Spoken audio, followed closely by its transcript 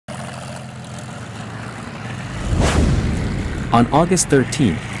On August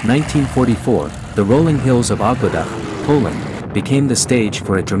 13, 1944, the rolling hills of Ogledow, Poland, became the stage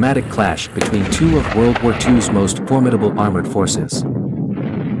for a dramatic clash between two of World War II's most formidable armored forces.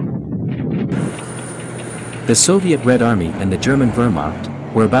 The Soviet Red Army and the German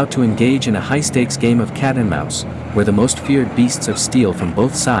Wehrmacht were about to engage in a high-stakes game of cat and mouse, where the most feared beasts of steel from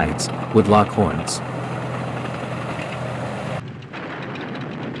both sides would lock horns.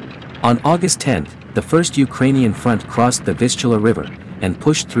 On August 10, the First Ukrainian Front crossed the Vistula River and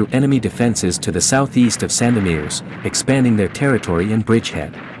pushed through enemy defenses to the southeast of Sandomierz, expanding their territory and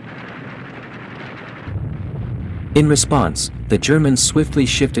bridgehead. In response, the Germans swiftly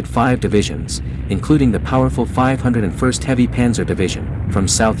shifted 5 divisions, including the powerful 501st Heavy Panzer Division, from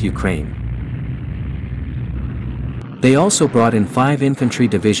South Ukraine. They also brought in 5 infantry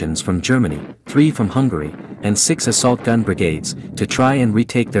divisions from Germany, 3 from Hungary, and 6 assault gun brigades to try and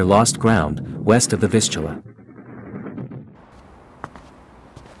retake their lost ground west of the Vistula.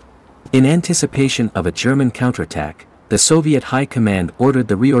 In anticipation of a German counterattack, the Soviet High Command ordered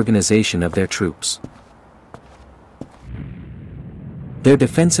the reorganization of their troops. Their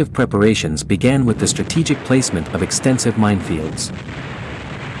defensive preparations began with the strategic placement of extensive minefields.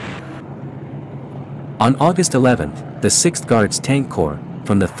 On August 11, the 6th Guards Tank Corps,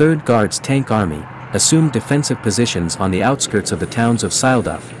 from the 3rd Guards Tank Army, assumed defensive positions on the outskirts of the towns of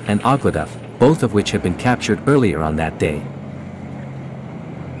Ogledow and Ogledow, both of which had been captured earlier on that day.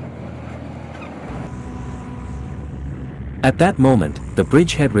 At that moment, the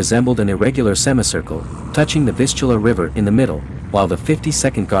bridgehead resembled an irregular semicircle, touching the Vistula River in the middle, while the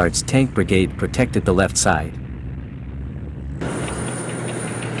 52nd Guards Tank Brigade protected the left side.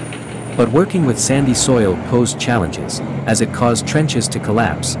 But working with sandy soil posed challenges, as it caused trenches to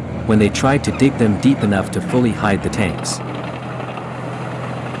collapse when they tried to dig them deep enough to fully hide the tanks.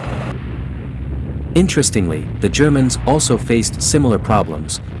 Interestingly, the Germans also faced similar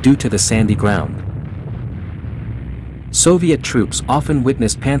problems due to the sandy ground. Soviet troops often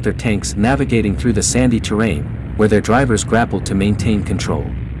witnessed Panther tanks navigating through the sandy terrain, where their drivers grappled to maintain control.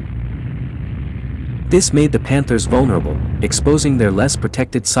 This made the Panthers vulnerable, exposing their less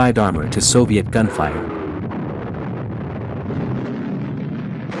protected side armor to Soviet gunfire.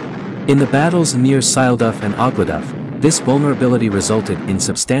 In the battles near Ogledow and Ogledow, this vulnerability resulted in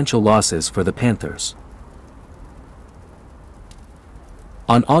substantial losses for the Panthers.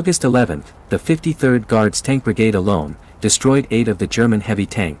 On August 11, the 53rd Guards Tank Brigade alone destroyed 8 of the German heavy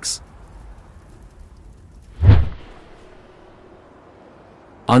tanks.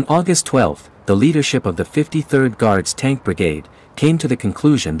 On August 12, the leadership of the 53rd Guards Tank Brigade came to the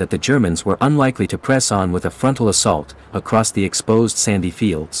conclusion that the Germans were unlikely to press on with a frontal assault across the exposed sandy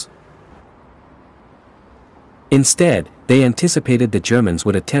fields. Instead, they anticipated the Germans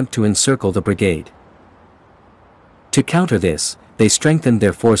would attempt to encircle the brigade. To counter this, they strengthened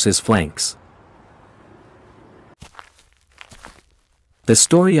their forces' flanks. The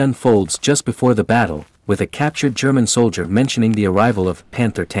story unfolds just before the battle, with a captured German soldier mentioning the arrival of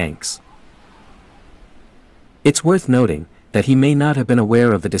Panther tanks. It's worth noting that he may not have been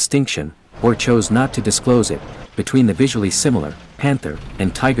aware of the distinction, or chose not to disclose it, between the visually similar Panther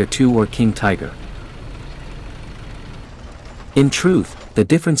and Tiger II or King Tiger. In truth, the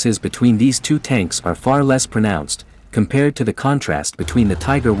differences between these two tanks are far less pronounced, compared to the contrast between the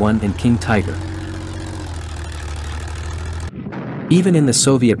Tiger I and King Tiger. Even in the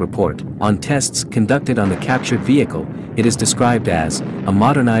Soviet report on tests conducted on the captured vehicle, it is described as a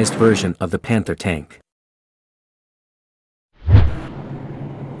modernized version of the Panther tank.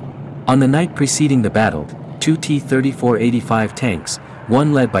 On the night preceding the battle, 2 T-34 tanks,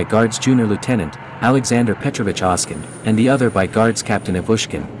 one led by Guards Junior Lieutenant Alexander Petrovich Oskin, and the other by Guards Captain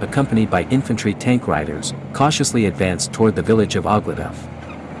Ivushkin, accompanied by infantry tank riders, cautiously advanced toward the village of Ogledow.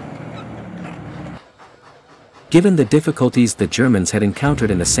 Given the difficulties the Germans had encountered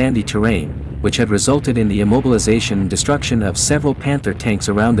in the sandy terrain, which had resulted in the immobilization and destruction of several Panther tanks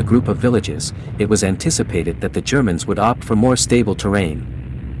around the group of villages, it was anticipated that the Germans would opt for more stable terrain.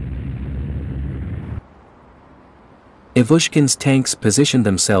 Ivushkin's tanks positioned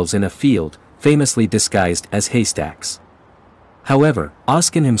themselves in a field, famously disguised as haystacks. However,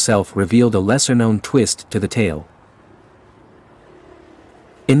 Oskin himself revealed a lesser-known twist to the tale.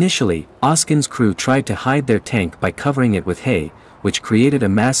 Initially, Oskin's crew tried to hide their tank by covering it with hay, which created a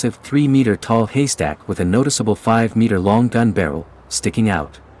massive 3-meter-tall haystack with a noticeable 5-meter-long gun barrel sticking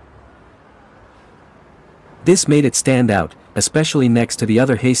out. This made it stand out, especially next to the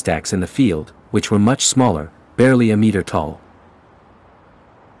other haystacks in the field, which were much smaller, barely a meter tall.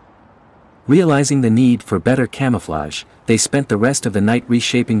 Realizing the need for better camouflage, they spent the rest of the night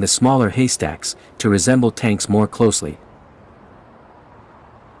reshaping the smaller haystacks to resemble tanks more closely.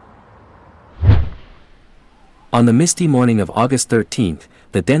 On the misty morning of August 13,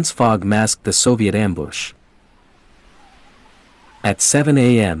 the dense fog masked the Soviet ambush. At 7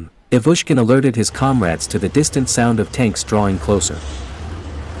 a.m., Ivushkin alerted his comrades to the distant sound of tanks drawing closer.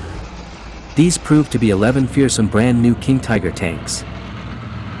 These proved to be 11 fearsome brand-new King Tiger tanks.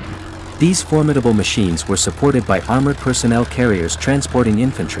 These formidable machines were supported by armored personnel carriers transporting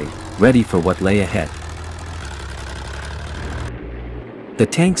infantry, ready for what lay ahead. The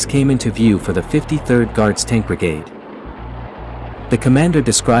tanks came into view for the 53rd Guards Tank Brigade. The commander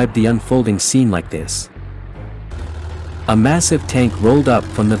described the unfolding scene like this. A massive tank rolled up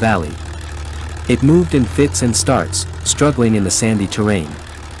from the valley. It moved in fits and starts, struggling in the sandy terrain.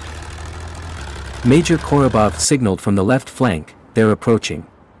 Major Korobov signaled from the left flank, "They're approaching."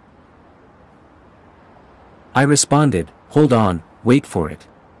 I responded, "Hold on, wait for it.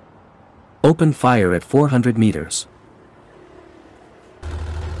 Open fire at 400 meters."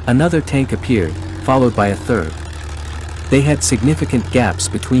 Another tank appeared, followed by a third. They had significant gaps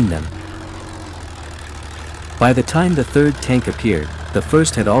between them. By the time the third tank appeared, the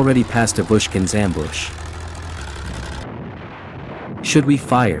first had already passed Ivushkin's ambush. "Should we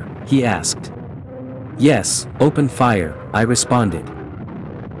fire?" he asked. "Yes, open fire," I responded.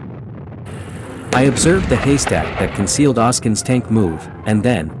 I observed the haystack that concealed Oskin's tank move, and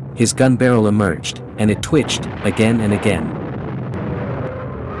then, his gun barrel emerged, and it twitched, again and again.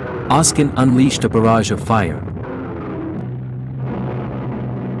 Oskin unleashed a barrage of fire.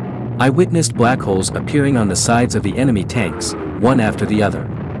 I witnessed black holes appearing on the sides of the enemy tanks, one after the other.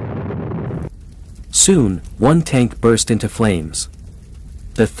 Soon, one tank burst into flames.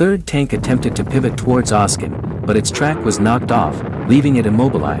 The third tank attempted to pivot towards Oskin, but its track was knocked off, leaving it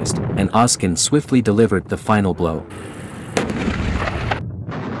immobilized, and Oskin swiftly delivered the final blow.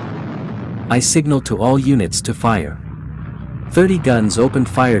 I signaled to all units to fire. 30 guns opened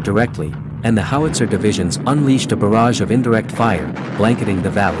fire directly, and the howitzer divisions unleashed a barrage of indirect fire, blanketing the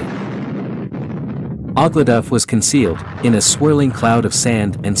valley. Ogledow was concealed, in a swirling cloud of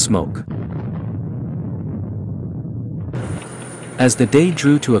sand and smoke. As the day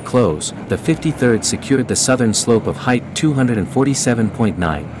drew to a close, the 53rd secured the southern slope of height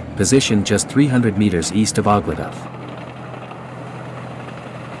 247.9, positioned just 300 meters east of Ogledow.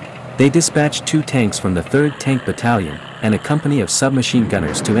 They dispatched 2 tanks from the 3rd Tank Battalion, and a company of submachine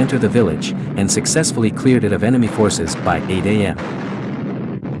gunners to enter the village, and successfully cleared it of enemy forces by 8 a.m.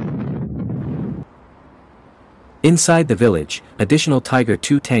 Inside the village, additional Tiger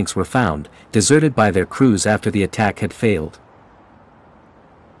II tanks were found, deserted by their crews after the attack had failed.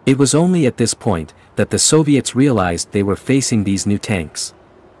 It was only at this point that the Soviets realized they were facing these new tanks.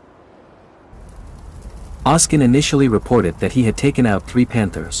 Oskin initially reported that he had taken out 3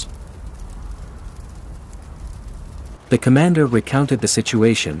 Panthers. The commander recounted the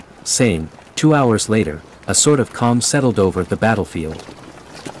situation, saying, 2 hours later, a sort of calm settled over the battlefield.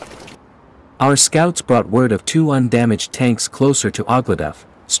 Our scouts brought word of 2 undamaged tanks closer to Ogledow,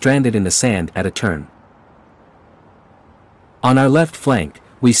 stranded in the sand at a turn. On our left flank,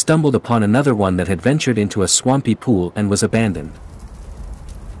 we stumbled upon another one that had ventured into a swampy pool and was abandoned.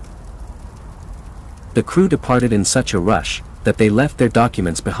 The crew departed in such a rush, that they left their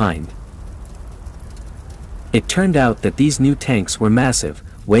documents behind. It turned out that these new tanks were massive,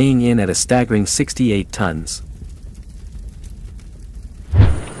 weighing in at a staggering 68 tons.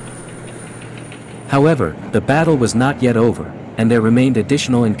 However, the battle was not yet over, and there remained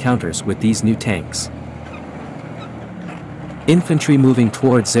additional encounters with these new tanks. Infantry moving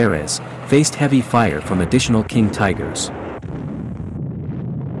towards Zerez faced heavy fire from additional King Tigers.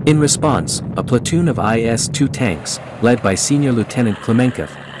 In response, a platoon of IS-2 tanks, led by Senior Lieutenant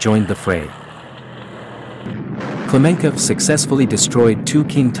Klemenkov, joined the fray. Klemenkov successfully destroyed 2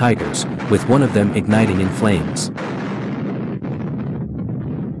 King Tigers, with one of them igniting in flames.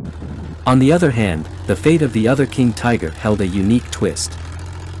 On the other hand, the fate of the other King Tiger held a unique twist.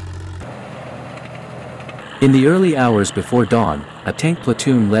 In the early hours before dawn, a tank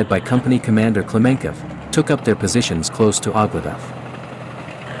platoon led by Company Commander Klemenkov took up their positions close to Ogledow.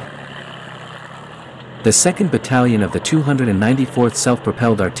 The 2nd Battalion of the 294th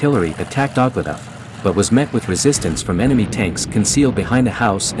Self-Propelled Artillery attacked Ogledow, but was met with resistance from enemy tanks concealed behind a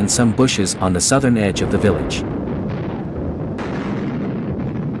house and some bushes on the southern edge of the village.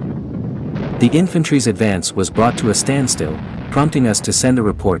 The infantry's advance was brought to a standstill, prompting us to send a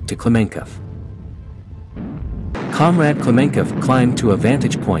report to Klemenkov. Comrade Klemenkov climbed to a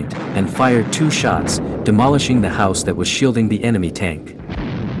vantage point and fired 2 shots, demolishing the house that was shielding the enemy tank.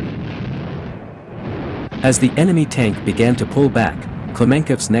 As the enemy tank began to pull back,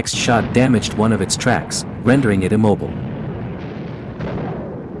 Klemenkov's next shot damaged one of its tracks, rendering it immobile.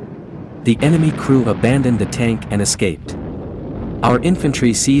 The enemy crew abandoned the tank and escaped. Our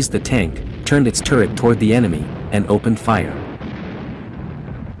infantry seized the tank, turned its turret toward the enemy, and opened fire.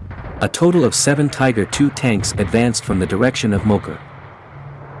 A total of 7 Tiger II tanks advanced from the direction of Mokur.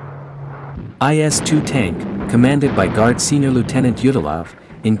 IS-2 tank, commanded by Guard Senior Lieutenant Ogledow,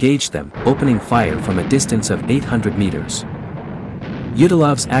 engaged them, opening fire from a distance of 800 meters.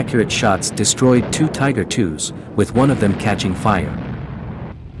 Ogledow's accurate shots destroyed 2 Tiger IIs, with one of them catching fire.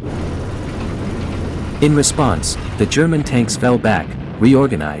 In response, the German tanks fell back,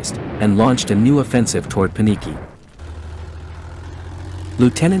 reorganized, and launched a new offensive toward Paniki.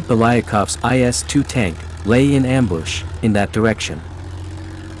 Lieutenant Belyakov's IS-2 tank lay in ambush in that direction.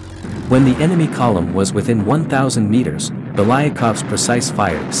 When the enemy column was within 1,000 meters, Belyakov's precise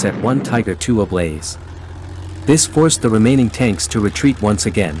fire set 1 Tiger II ablaze. This forced the remaining tanks to retreat once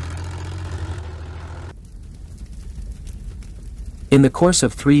again. In the course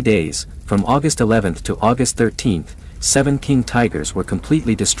of 3 days, from August 11th to August 13th, 7 King Tigers were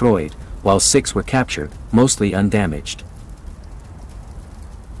completely destroyed, while 6 were captured, mostly undamaged.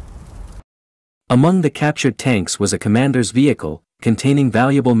 Among the captured tanks was a commander's vehicle, containing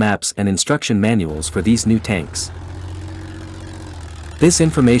valuable maps and instruction manuals for these new tanks. This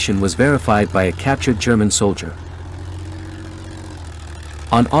information was verified by a captured German soldier.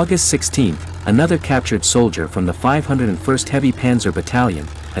 On August 16th, another captured soldier from the 501st Heavy Panzer Battalion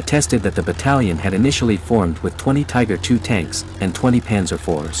attested that the battalion had initially formed with 20 Tiger II tanks and 20 Panzer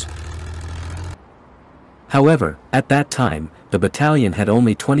IVs. However, at that time, the battalion had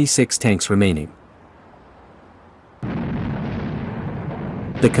only 26 tanks remaining.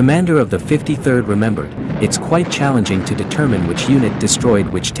 The commander of the 53rd remembered, "It's quite challenging to determine which unit destroyed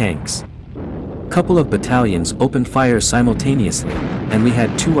which tanks. Couple of battalions opened fire simultaneously, and we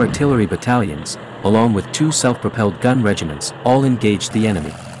had 2 artillery battalions, along with 2 self-propelled gun regiments, all engaged the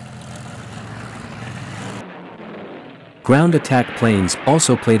enemy." Ground attack planes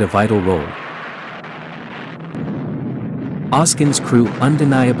also played a vital role. Oskin's crew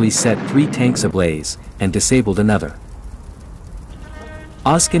undeniably set 3 tanks ablaze, and disabled another.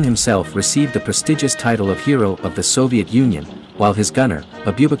 Oskin himself received the prestigious title of Hero of the Soviet Union, while his gunner,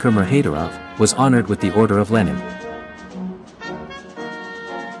 Abubakar Murhadirov, was honored with the Order of Lenin.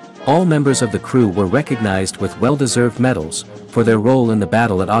 All members of the crew were recognized with well-deserved medals for their role in the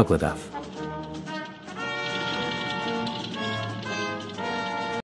battle at Ogledow.